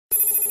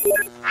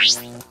Hi,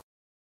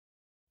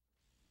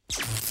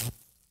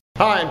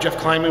 I'm Geoff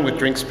Kleinman with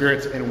Drink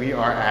Spirits, and we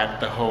are at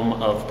the home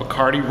of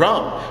Bacardi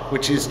Rum,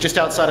 which is just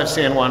outside of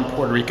San Juan,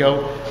 Puerto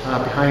Rico.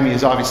 Behind me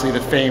is obviously the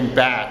famed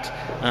bat.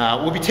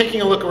 We'll be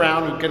taking a look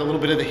around, we'll get a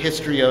little bit of the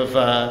history of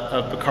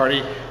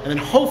Bacardi, and then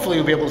hopefully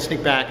we'll be able to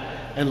sneak back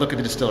and look at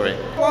the distillery.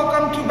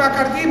 Welcome to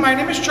Bacardi. My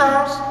name is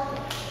Charles,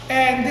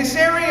 and this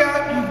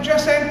area you've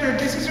just entered,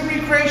 this is a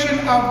recreation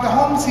of the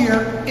homes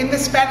here in the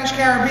Spanish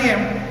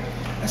Caribbean.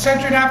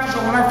 Central Africa,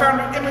 when our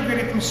founder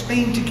immigrated from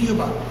Spain to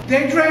Cuba.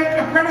 They drank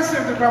a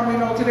predecessor of the rum we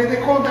know today.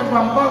 They called it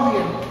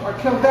Rumbullion, or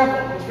Kill Devil.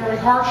 It was very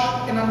harsh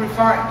and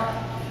unrefined.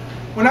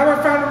 When our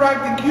founder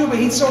arrived in Cuba,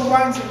 he sold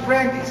wines and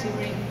brandies. He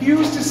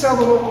refused to sell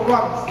the local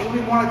rums. He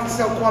only wanted to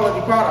sell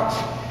quality products.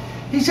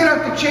 He set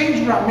out to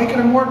change rum, make it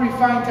a more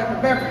refined type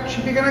of beverage.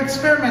 He began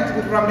experimenting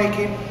with rum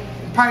making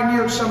and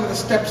pioneered some of the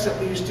steps that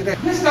we use today.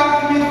 This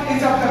document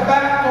is up the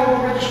back,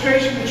 logo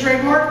registration, the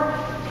trademark.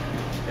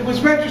 It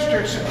was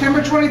registered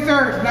September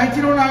 23rd,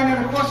 1909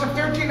 at a cost of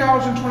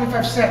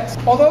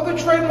 $13.25. Although the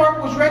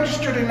trademark was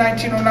registered in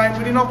 1909,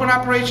 we didn't open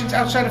operations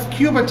outside of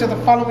Cuba till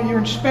the following year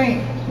in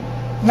Spain.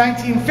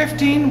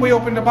 1915, we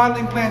opened a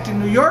bottling plant in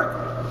New York.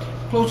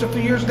 Closed a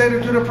few years later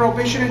due to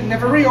prohibition, it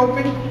never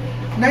reopened.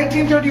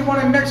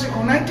 1931 in Mexico.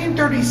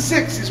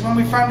 1936 is when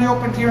we finally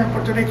opened here in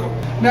Puerto Rico.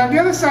 Now on the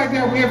other side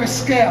there we have a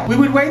scale. We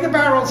would weigh the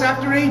barrels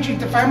after aging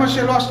to find how much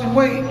they lost in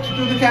weight, to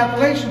do the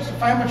calculations, to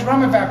find how much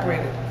rum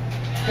evaporated.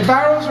 The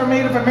barrels are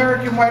made of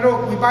American white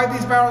oak. We buy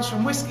these barrels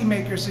from whiskey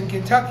makers in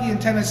Kentucky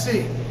and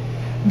Tennessee.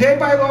 They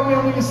by law, we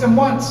only use them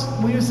once.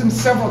 We use them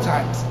several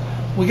times.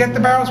 We get the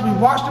barrels, we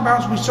wash the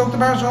barrels, we soak the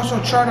barrels,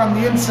 also charred on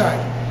the inside.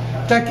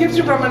 That gives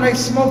you from a nice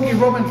smoky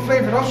Roman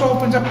flavor. It also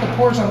opens up the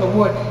pores on the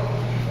wood.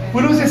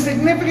 We lose a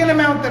significant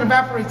amount that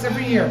evaporates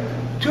every year.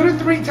 2 to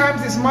 3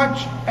 times as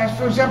much as,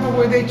 for example,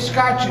 we age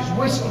scotches,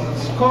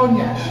 whiskeys,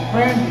 cognacs,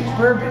 brandies,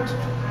 bourbons.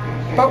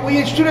 But we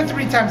age 2 to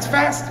 3 times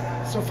faster.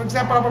 So for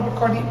example, our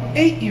Bacardi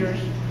 8 years,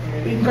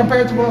 you can compare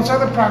it to most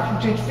other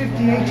products which age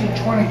 15,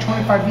 18, 20,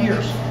 25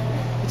 years.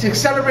 It's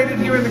accelerated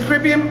here in the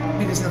Caribbean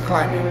because of the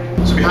climate.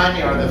 So behind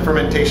me are the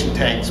fermentation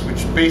tanks,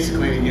 which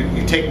basically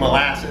you take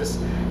molasses,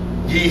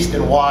 yeast,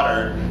 and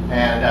water,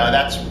 and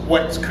that's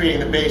what's creating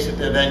the base that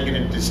they're then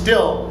going to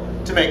distill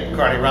to make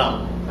Bacardi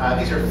rum.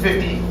 These are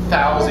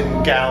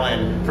 50,000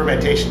 gallon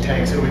fermentation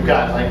tanks, and we've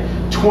got like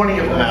 20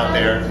 of them out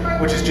there,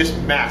 which is just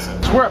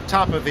massive. So we're up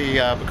top of the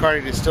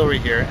Bacardi distillery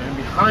here, and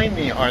behind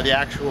me are the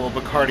actual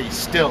Bacardi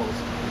stills.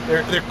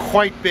 They're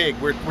quite big.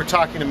 We're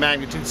talking a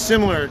magnitude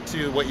similar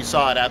to what you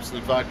saw at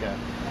Absolute Vodka.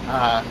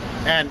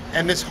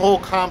 And this whole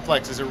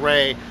complex is an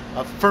array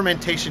of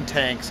fermentation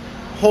tanks,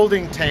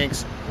 holding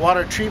tanks,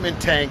 water treatment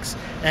tanks,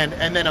 and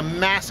then a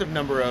massive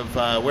number of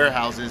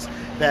warehouses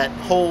that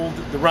hold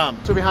the rum.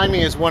 So behind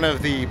me is one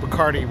of the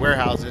Bacardi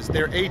warehouses.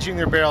 They're aging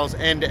their barrels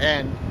end to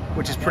end,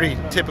 which is pretty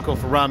typical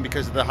for rum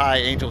because of the high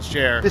angel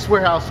share. This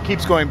warehouse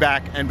keeps going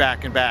back and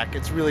back and back.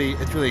 It's really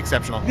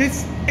exceptional.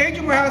 This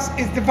aging warehouse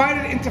is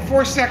divided into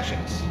 4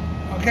 sections,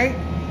 okay?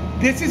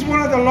 This is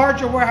one of the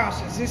larger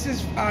warehouses. This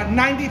is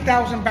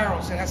 90,000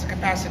 barrels it has a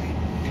capacity.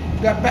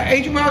 The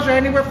aging warehouses are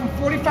anywhere from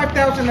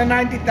 45,000 to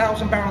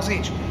 90,000 barrels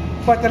each.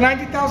 But the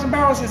 90,000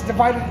 barrels is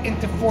divided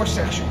into 4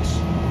 sections,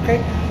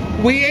 okay?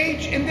 We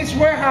age in this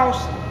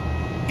warehouse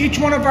each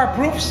one of our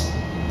proofs,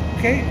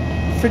 okay,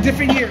 for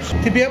different years.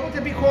 To be able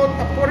to be called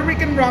a Puerto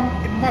Rican rum,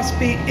 it must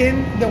be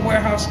in the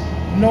warehouse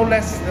no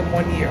less than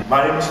 1 year.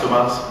 My name is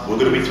Tomas. We're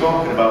going to be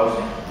talking about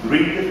 3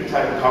 different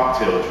types of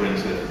cocktail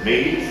drinks that have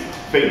made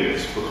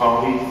famous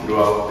Bacardi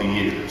throughout the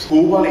years.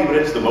 Cuba Libre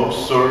is the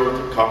most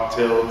served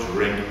cocktail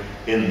drink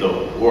in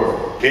the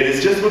world. It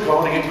is just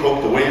Bacardi and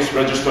Coke the way it's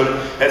registered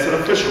as an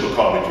official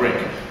Bacardi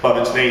drink, but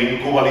its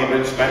name, Cuba Libre,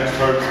 in Spanish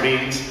terms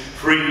means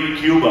free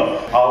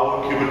Cuba.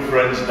 Our Cuban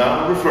friends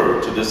now refer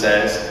to this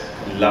as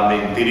La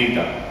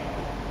Mentirita,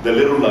 the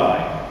little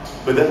lie.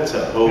 But that's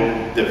a whole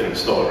different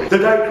story. The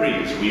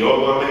daiquiris, we all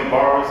go to many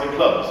bars and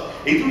clubs.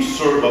 They do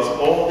serve us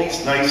all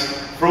these nice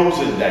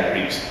frozen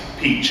daiquiris.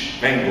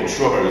 Peach, mango,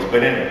 strawberries,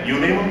 banana, you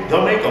name them,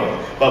 they'll make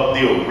them. But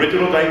the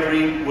original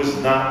daiquiri was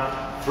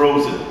not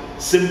frozen.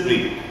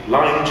 Simply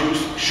lime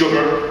juice,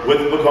 sugar with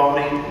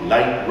Bacardi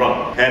light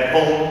rum. At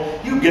home,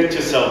 you get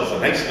yourselves a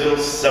nice little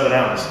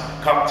 7-ounce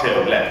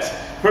cocktail glass.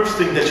 First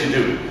thing that you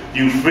do,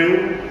 you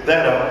fill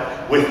that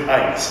up with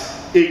ice.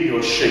 In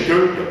your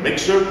shaker, your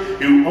mixer,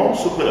 you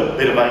also put a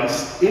bit of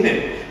ice in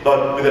it.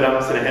 But with 1.5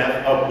 ounces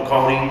of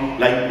Bacardi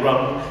light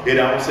rum, 1.5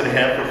 ounces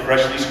of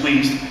freshly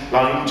squeezed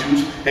lime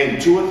juice,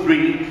 and 2 or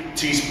 3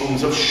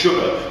 teaspoons of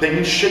sugar. Then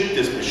you shake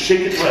this, but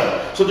shake it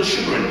well, so the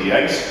sugar and the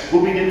ice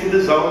will begin to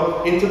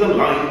dissolve into the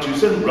lime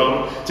juice and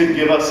rum to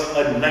give us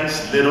a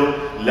nice little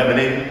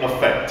lemonade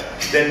effect.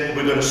 Then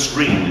we're going to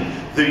strain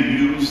the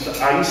used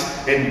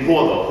ice and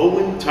pour the whole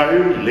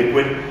entire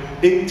liquid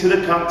into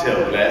the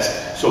cocktail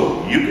glass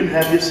so you can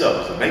have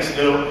yourselves a nice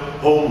little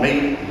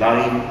homemade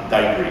lime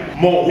daiquiri.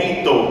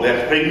 Mojito,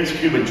 that famous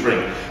Cuban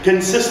drink,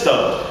 consists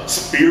of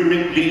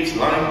spearmint leaves,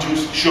 lime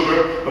juice,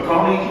 sugar,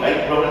 Bacardi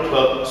Light Rum and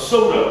Club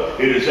soda.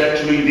 It is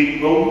actually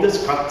the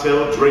oldest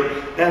cocktail drink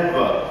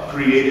ever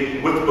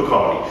created with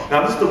Bacardi.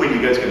 Now this is the way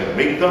you guys are gonna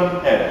make them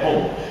at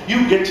home.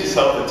 You get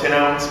yourself a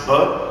 10-ounce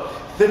but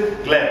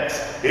thick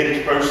glass. It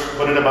is first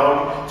put in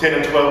about 10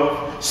 or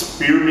 12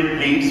 spearmint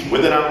leaves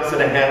with 1.5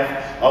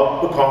 ounces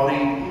of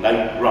Bacardi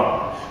Light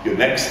Rum. Your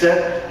next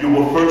step, you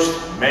will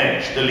first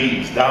mash the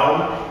leaves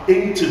down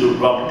into the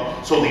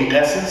rum so the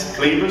essence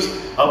flavors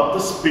of the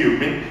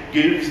spearmint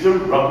gives the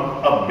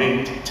rum a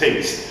mint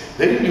taste.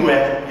 Then you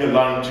add your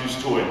lime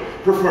juice to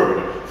it,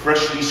 preferred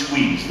freshly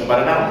squeezed,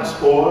 about 1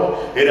 ounce or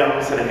 1.5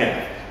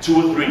 ounces,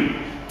 2 or 3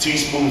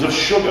 teaspoons of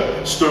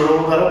sugar. Stir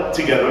all that up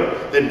together,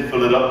 then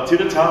fill it up to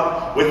the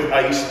top with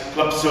ice,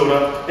 club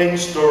soda, and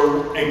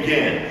stir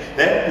again.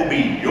 That will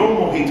be your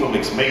mojito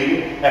mix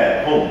made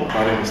at home.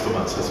 My name is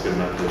Tomas. Has been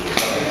my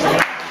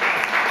pleasure.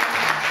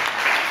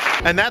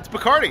 And that's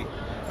Bacardi.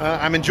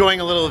 I'm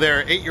enjoying a little of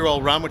their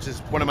 8-year-old rum, which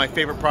is one of my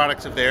favorite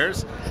products of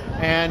theirs.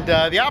 And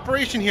the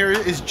operation here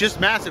is just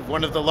massive,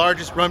 one of the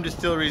largest rum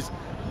distilleries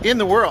in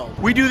the world.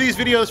 We do these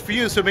videos for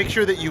you, so make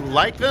sure that you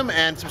like them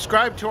and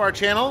subscribe to our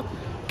channel.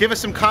 Give us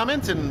some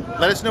comments and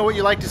let us know what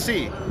you like to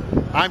see.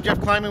 I'm Geoff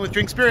Kleinman with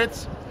Drink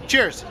Spirits.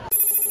 Cheers!